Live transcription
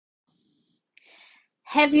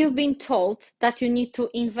Have you been told that you need to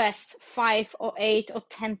invest 5 or 8 or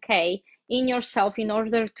 10K in yourself in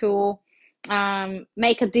order to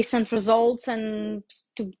make a decent results and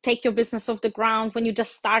to take your business off the ground when you're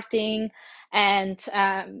just starting, and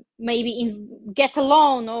maybe get a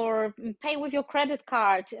loan or pay with your credit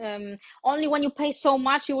card? Only when you pay so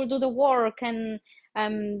much, you will do the work, and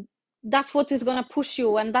um, that's what is going to push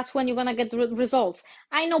you, and that's when you're going to get results.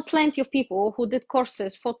 I know plenty of people who did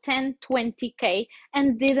courses for 10, 20K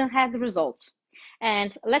and didn't have the results.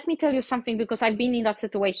 And let me tell you something, because I've been in that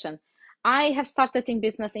situation. I have started in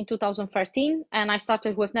business in 2013, and I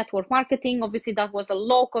started with network marketing. Obviously, that was a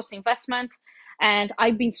low cost investment. And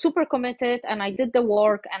I've been super committed, and I did the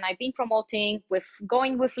work, and I've been promoting with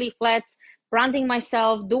going with leaflets, branding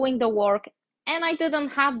myself, doing the work. And I didn't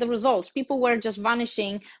have the results. People were just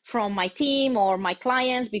vanishing from my team or my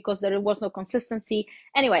clients because there was no consistency.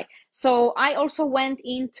 Anyway, so I also went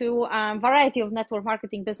into a variety of network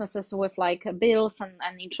marketing businesses with like bills and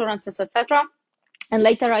insurances, etc. And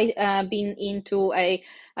later I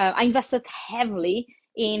invested heavily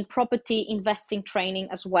in property investing training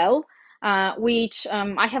as well, which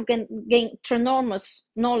I have gained enormous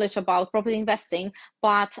knowledge about property investing,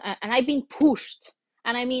 and I've been pushed.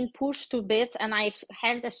 And I mean pushed to bits, and I've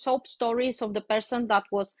heard the sob stories of the person that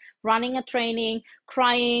was running a training,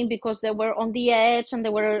 crying because they were on the edge and they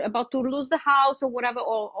were about to lose the house or whatever,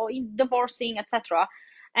 or divorcing, etc.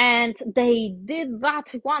 And they did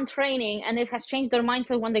that one training, and it has changed their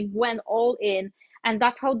mindset when they went all in. And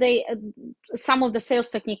that's how they some of the sales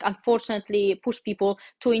technique unfortunately push people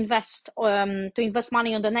to invest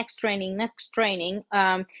money on the next training,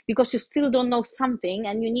 because you still don't know something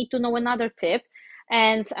and you need to know another tip.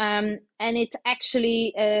 And it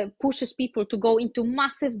actually pushes people to go into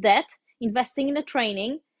massive debt investing in a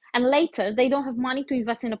training, and later they don't have money to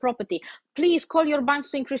invest in a property. Please call your banks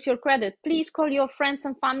to increase your credit. Please call your friends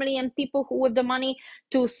and family and people who have the money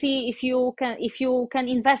to see if you can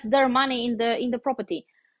invest their money in the property.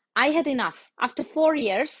 I had enough. After 4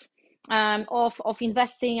 years of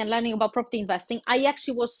investing and learning about property investing, I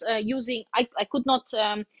actually was I could not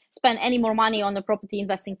spend any more money on the property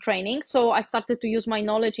investing training. So I started to use my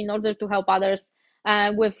knowledge in order to help others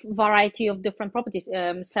with variety of different property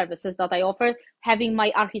services that I offer. Having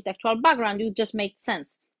my architectural background, it just made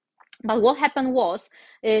sense. But what happened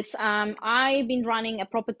is I've been running a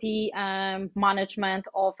property management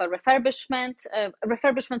of a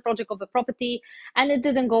refurbishment project of a property, and it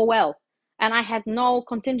didn't go well. And I had no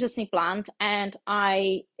contingency plan, and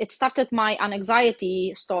it started my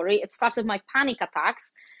anxiety story. It started my panic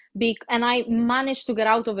attacks, and I managed to get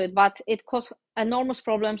out of it, but it caused enormous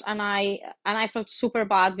problems, and I felt super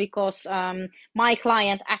bad because my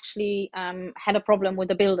client actually had a problem with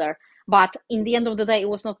the builder. But in the end of the day, it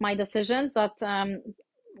was not my decisions that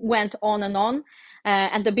went on and on.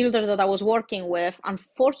 And the builder that I was working with,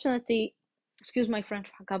 unfortunately, excuse my French,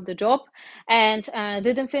 fuck up the job, and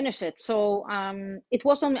didn't finish it. So it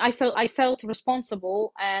was on me. I felt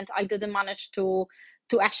responsible, and I didn't manage to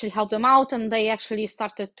actually help them out, and they actually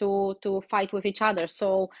started to fight with each other.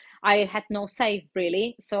 So I had no say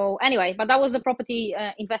really. So anyway, but that was the property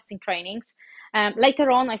investing trainings.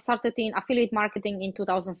 Later on, I started in affiliate marketing in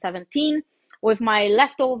 2017. With my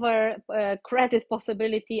leftover credit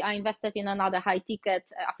possibility, I invested in another high ticket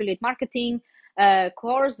affiliate marketing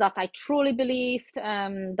course that I truly believed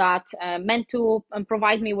that meant to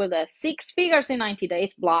provide me with 6 figures in 90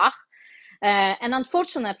 days, blah. And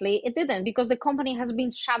unfortunately, it didn't, because the company has been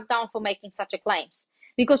shut down for making such a claims.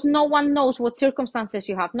 Because no one knows what circumstances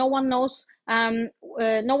you have. No one knows.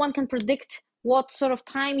 No one can predict what sort of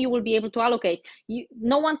time you will be able to allocate.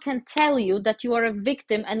 No one can tell you that you are a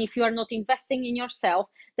victim, and if you are not investing in yourself,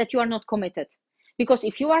 that you are not committed. Because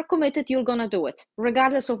if you are committed, you're gonna do it,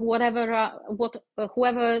 regardless of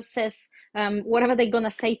whoever says whatever they're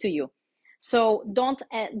gonna say to you. So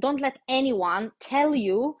don't let anyone tell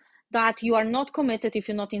you that you are not committed if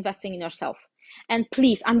you're not investing in yourself. And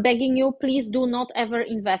please, I'm begging you, please do not ever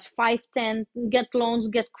invest 5, 10, get loans,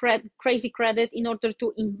 get crazy credit in order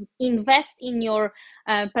to invest in your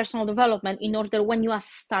personal development in order when you are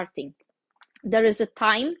starting. There is a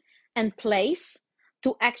time and place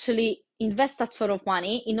to actually invest that sort of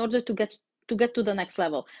money in order to get to the next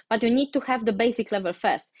level. But you need to have the basic level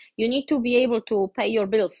first. You need to be able to pay your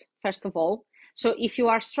bills, first of all. So if you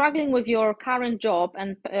are struggling with your current job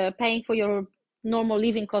and paying for your normal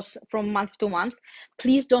living costs from month to month,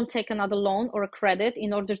 please don't take another loan or a credit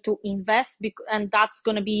in order to invest, and that's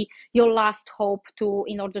going to be your last hope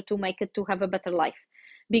in order to make it to have a better life.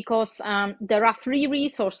 Because there are free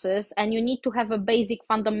resources, and you need to have a basic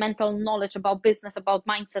fundamental knowledge about business, about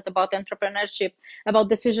mindset, about entrepreneurship, about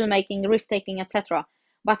decision making, risk taking, etc.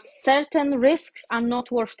 but certain risks are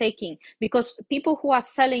not worth taking, because people who are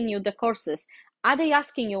selling you the courses, are they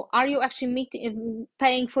asking you, are you actually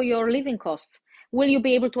paying for your living costs? Will you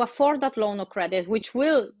be able to afford that loan or credit, which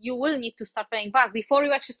you will need to start paying back before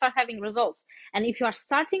you actually start having results? And if you are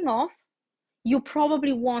starting off, you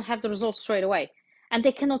probably won't have the results straight away, and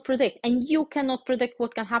they cannot predict, and you cannot predict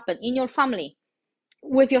what can happen in your family,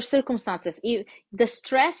 with your circumstances. The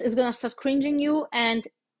stress is going to start cringing you, and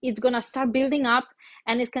it's going to start building up,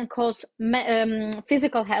 and it can cause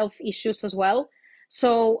physical health issues as well.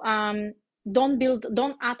 So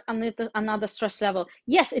don't add another stress level.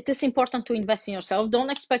 Yes, it is important to invest in yourself. Don't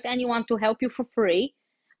expect anyone to help you for free,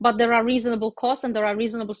 but there are reasonable costs and there are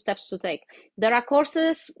reasonable steps to take. There are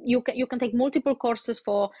courses, you can take multiple courses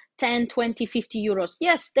for 10, 20, 50 euros.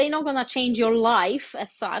 Yes, they're not going to change your life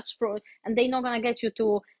as such, and they're not going to get you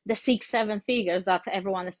to the 6-7 figures that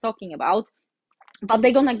everyone is talking about, but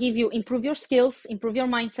they're going to improve your skills, improve your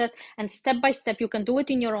mindset, and step by step you can do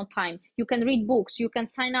it in your own time. You can read books, you can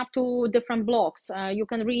sign up to different blogs, you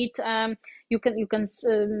can read, you can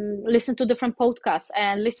listen to different podcasts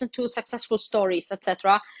and listen to successful stories,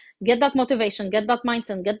 etc. Get that motivation, get that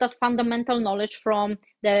mindset, get that fundamental knowledge from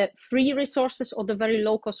the free resources or the very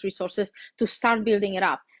low cost resources to start building it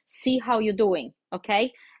up. See how you're doing.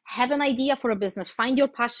 Okay, have an idea for a business, find your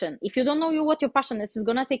passion. If you don't know what your passion is, it's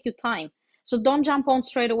going to take you time. So don't jump on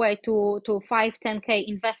straight away to 5-10K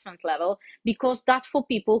investment level, because that's for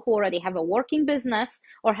people who already have a working business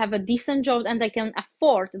or have a decent job and they can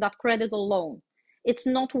afford that credit or loan. It's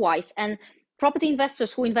not wise. And property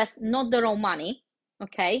investors who invest not their own money,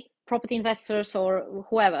 okay, property investors or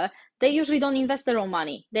whoever, they usually don't invest their own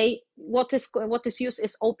money. What is used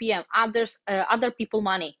is OPM, other people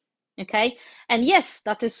money. Okay, and yes,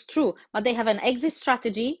 that is true, but they have an exit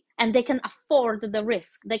strategy and they can afford the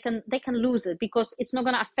risk. They can lose it because it's not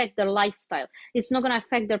going to affect their lifestyle. It's not going to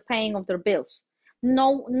affect their paying of their bills.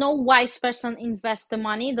 No wise person invests the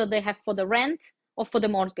money that they have for the rent or for the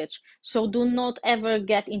mortgage. So do not ever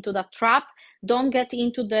get into that trap. Don't get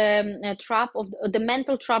into the trap of the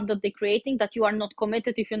mental trap that they're creating, that you are not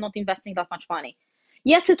committed if you're not investing that much money.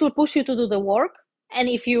 Yes, it will push you to do the work, and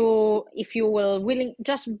if you will willing,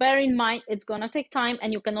 just bear in mind it's going to take time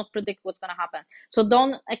and you cannot predict what's going to happen. So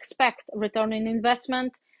don't expect return in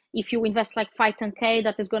investment if you invest like 5-10K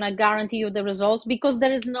that is going to guarantee you the results, because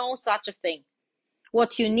there is no such a thing.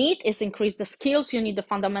 What you need is increase the skills, you need the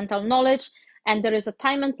fundamental knowledge, and there is a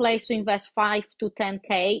time and place to invest 5 to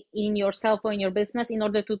 10K in yourself or in your business in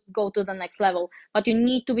order to go to the next level. But you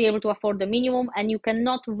need to be able to afford the minimum, and you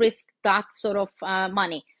cannot risk that sort of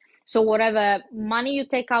money. So whatever money you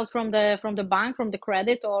take out from the bank, from the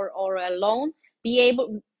credit or a loan,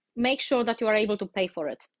 make sure that you are able to pay for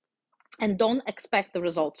it, and don't expect the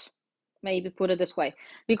results. Maybe put it this way,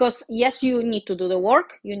 because yes, you need to do the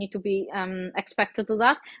work, you need to be expected to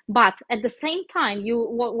that, but at the same time,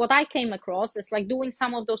 what I came across is like doing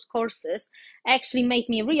some of those courses actually made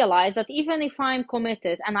me realize that even if I'm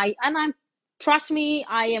committed, and I'm trust me,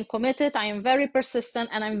 I am committed, I am very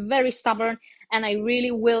persistent, and I'm very stubborn, and I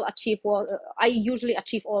really will achieve what I usually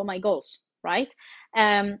achieve all my goals, right?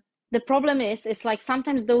 The problem is like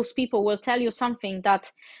sometimes those people will tell you something that,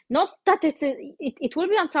 not that it will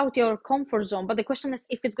be outside your comfort zone, but the question is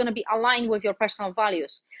if it's going to be aligned with your personal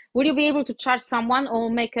values. Will you be able to charge someone or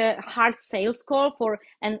make a hard sales call for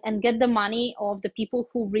and get the money of the people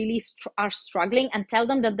who really are struggling and tell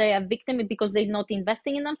them that they are victim because they're not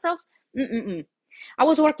investing in themselves? I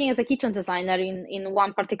was working as a kitchen designer in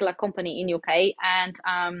one particular company in UK, and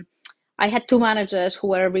I had 2 managers who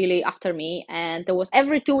were really after me, and there was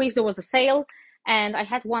every 2 weeks there was a sale, and I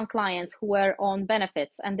had one client who were on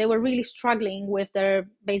benefits and they were really struggling with their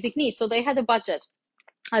basic needs. So they had a budget.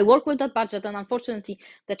 I worked with that budget, and unfortunately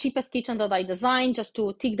the cheapest kitchen that I designed just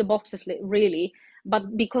to tick the boxes really,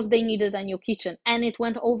 but because they needed a new kitchen and it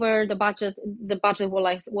went over the budget. The budget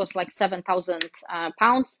was like 7,000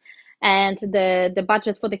 pounds, and the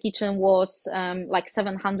budget for the kitchen was like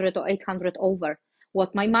 700 or 800 over.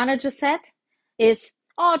 What my manager said is,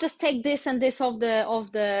 "Oh, just take this and this of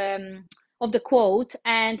the quote,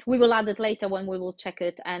 and we will add it later when we will check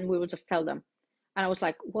it, and we will just tell them." And I was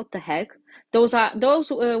like, "What the heck?" Those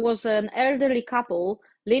was an elderly couple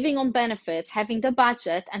living on benefits, having the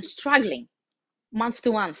budget, and struggling month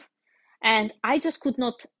to month. And I just could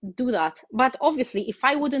not do that. But obviously, if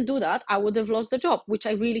I wouldn't do that, I would have lost the job, which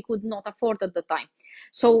I really could not afford at the time.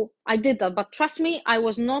 So I did that. But trust me, I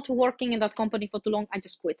was not working in that company for too long. I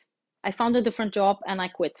just quit. I found a different job and I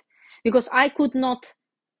quit, because I could not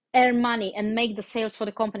earn money and make the sales for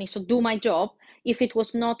the company, so do my job, if it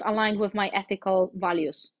was not aligned with my ethical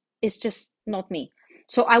values. It's just not me.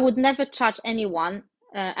 So I would never charge anyone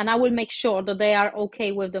and I will make sure that they are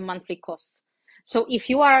okay with the monthly costs. So if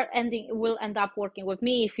you are will end up working with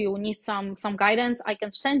me, if you need some guidance, I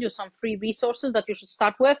can send you some free resources that you should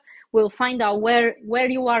start with. We'll find out where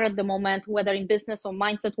you are at the moment, whether in business or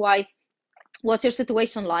mindset wise, what's your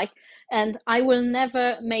situation like, and I will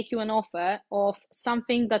never make you an offer of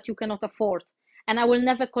something that you cannot afford. And I will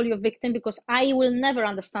never call you a victim, because I will never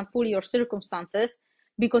understand fully your circumstances,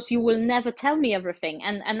 because you will never tell me everything.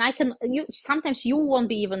 And I can, you sometimes you won't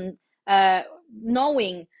be even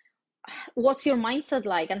knowing what's your mindset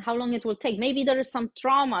like and how long it will take. Maybe there is some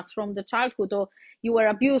traumas from the childhood, or you were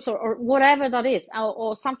abused, or whatever that is,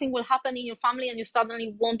 or something will happen in your family and you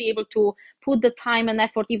suddenly won't be able to put the time and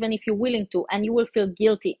effort, even if you're willing to, and you will feel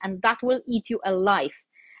guilty, and that will eat you alive.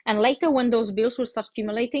 And later, when those bills will start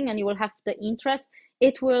accumulating and you will have the interest,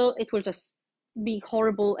 it will just be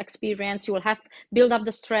horrible experience. You will have build up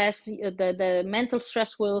the stress, the mental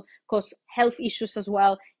stress will cause health issues as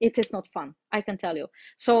well. It is not fun, I can tell you.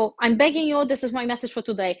 So I'm begging you, this is my message for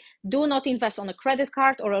today: do not invest on a credit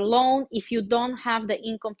card or a loan if you don't have the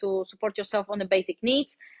income to support yourself on the basic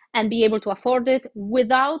needs and be able to afford it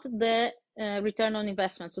without the return on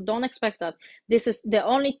investment. So don't expect that. This is the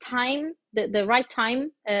only time, the right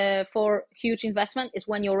time for huge investment is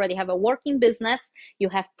when you already have a working business, you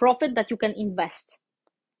have profit that you can invest.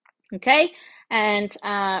 Okay, and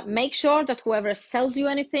make sure that whoever sells you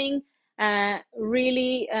anything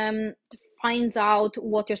really finds out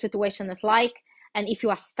what your situation is like. And if you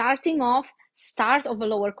are starting off, start over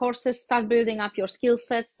lower courses, start building up your skill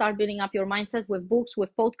sets, start building up your mindset with books, with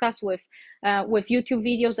podcasts, with YouTube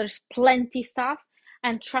videos. There's plenty stuff.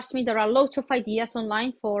 And trust me, there are lots of ideas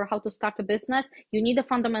online for how to start a business. You need the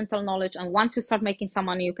fundamental knowledge, and once you start making some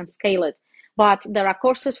money, you can scale it. But there are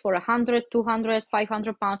courses for 100, 200,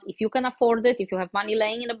 500 pounds. If you can afford it, if you have money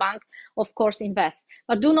laying in the bank, of course, invest.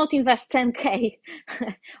 But do not invest 10K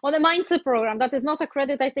on a mindset program. That is not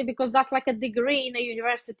accredited, because that's like a degree in a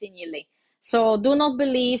university nearly. So do not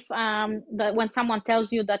believe that when someone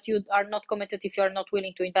tells you that you are not committed if you are not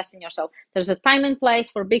willing to invest in yourself. There's a time and place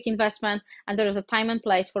for big investment, and there is a time and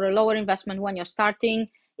place for a lower investment when you're starting.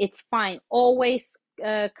 It's fine. Always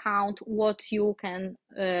count what you can,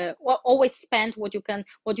 always spend what you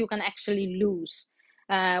can actually lose.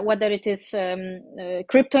 Whether it is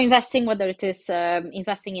crypto investing, whether it is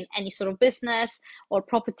investing in any sort of business or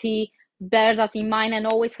property, bear that in mind, and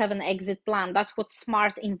always have an exit plan. That's what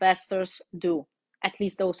smart investors do, at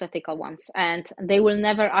least those ethical ones. And they will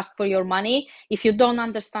never ask for your money if you don't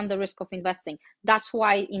understand the risk of investing. That's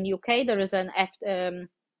why in UK there is an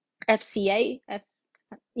FCA,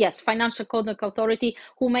 yes, Financial Conduct Authority,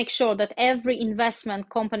 who makes sure that every investment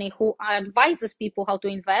company who advises people how to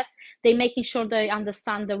invest, they're making sure they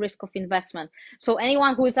understand the risk of investment. So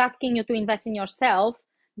anyone who is asking you to invest in yourself,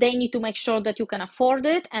 they need to make sure that you can afford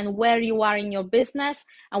it, and where you are in your business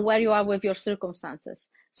and where you are with your circumstances.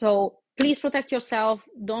 So please protect yourself.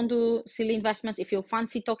 Don't do silly investments. If you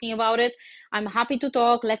fancy talking about it, I'm happy to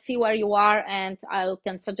talk. Let's see where you are, and I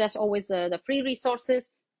can suggest always the free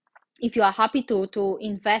resources. If you are happy to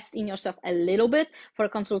invest in yourself a little bit for a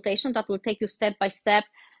consultation that will take you step by step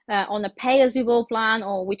on a pay-as-you-go plan,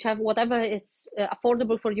 or whatever is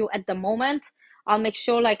affordable for you at the moment, I'll make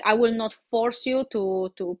sure, like, I will not force you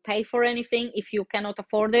to pay for anything if you cannot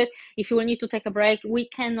afford it. If you will need to take a break, we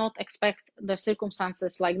cannot expect the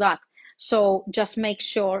circumstances like that. So just make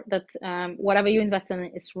sure that whatever you invest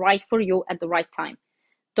in is right for you at the right time.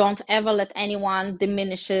 Don't ever let anyone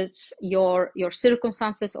diminishes your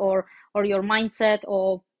circumstances or your mindset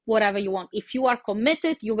or whatever you want. If you are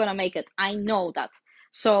committed, you're gonna make it. I know that.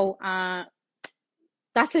 So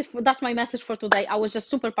that's it. That's my message for today. I was just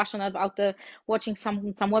super passionate about watching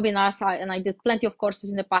some webinars, and I did plenty of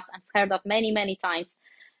courses in the past and heard that many times,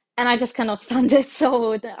 and I just cannot stand it.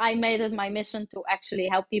 So I made it my mission to actually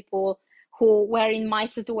help people who were in my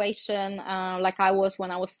situation, like I was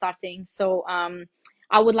when I was starting. So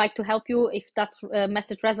I would like to help you if that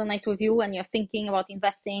message resonates with you and you're thinking about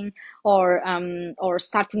investing or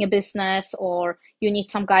starting a business, or you need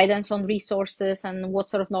some guidance on resources and what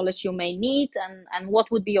sort of knowledge you may need, and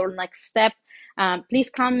what would be your next step. Please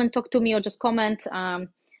come and talk to me, or just comment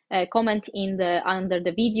in under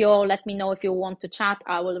the video. Let me know if you want to chat.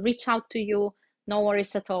 I will reach out to you. No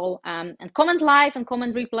worries at all. And comment live and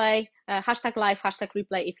comment replay. Hashtag live, hashtag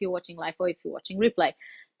replay if you're watching live or if you're watching replay.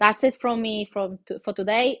 That's it from me for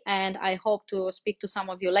today, and I hope to speak to some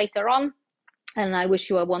of you later on. And I wish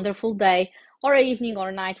you a wonderful day or evening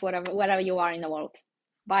or night, wherever you are in the world.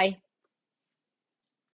 Bye.